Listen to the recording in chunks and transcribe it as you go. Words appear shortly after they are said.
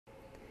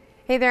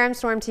Hey there, I'm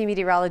Storm Team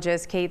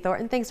Meteorologist Kate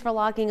Thornton. Thanks for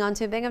logging on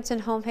to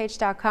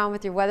binghamtonhomepage.com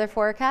with your weather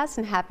forecast,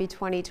 and happy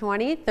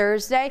 2020.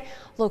 Thursday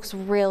looks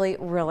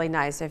really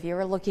nice. If you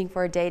were looking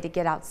for a day to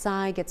get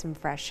outside, get some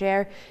fresh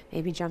air,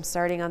 maybe jump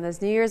starting on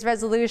those New Year's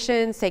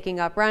resolutions, taking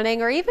up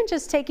running, or even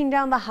just taking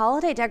down the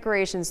holiday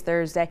decorations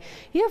Thursday,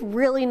 you have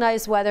really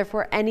nice weather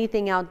for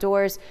anything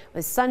outdoors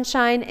with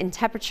sunshine and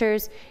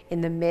temperatures in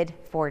the mid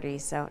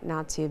 40s, so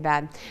not too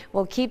bad.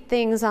 We'll keep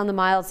things on the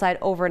mild side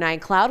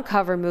overnight. Cloud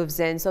cover moves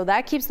in, so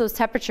that keeps those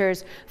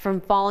temperatures from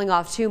falling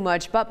off too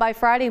much. But by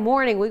Friday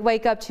morning, we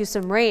wake up to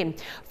some rain.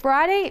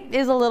 Friday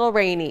is a little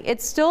rainy.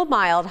 It's still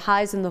mild,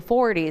 highs in the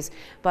 40s,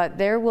 but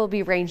there will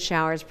be rain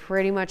showers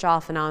pretty much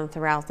off and on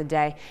throughout the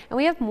day. And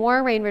we have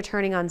more rain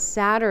returning on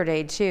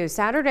Saturday too.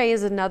 Saturday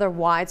is another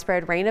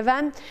widespread rain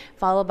event,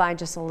 followed by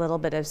just a little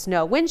bit of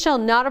snow. Wind chill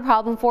not a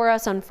problem for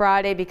us on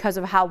Friday because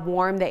of how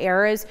warm the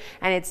air is,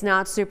 and it's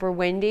not super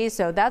windy,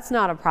 so that's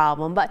not a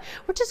problem. But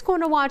we're just going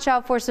to watch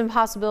out for some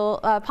possible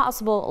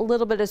a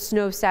little bit of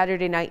snow Saturday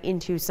night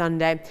into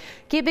Sunday.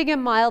 Keeping it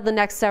mild the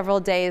next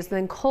several days,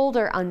 then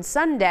colder on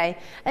Sunday,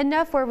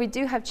 enough where we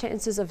do have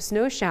chances of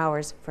snow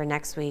showers for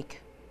next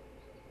week.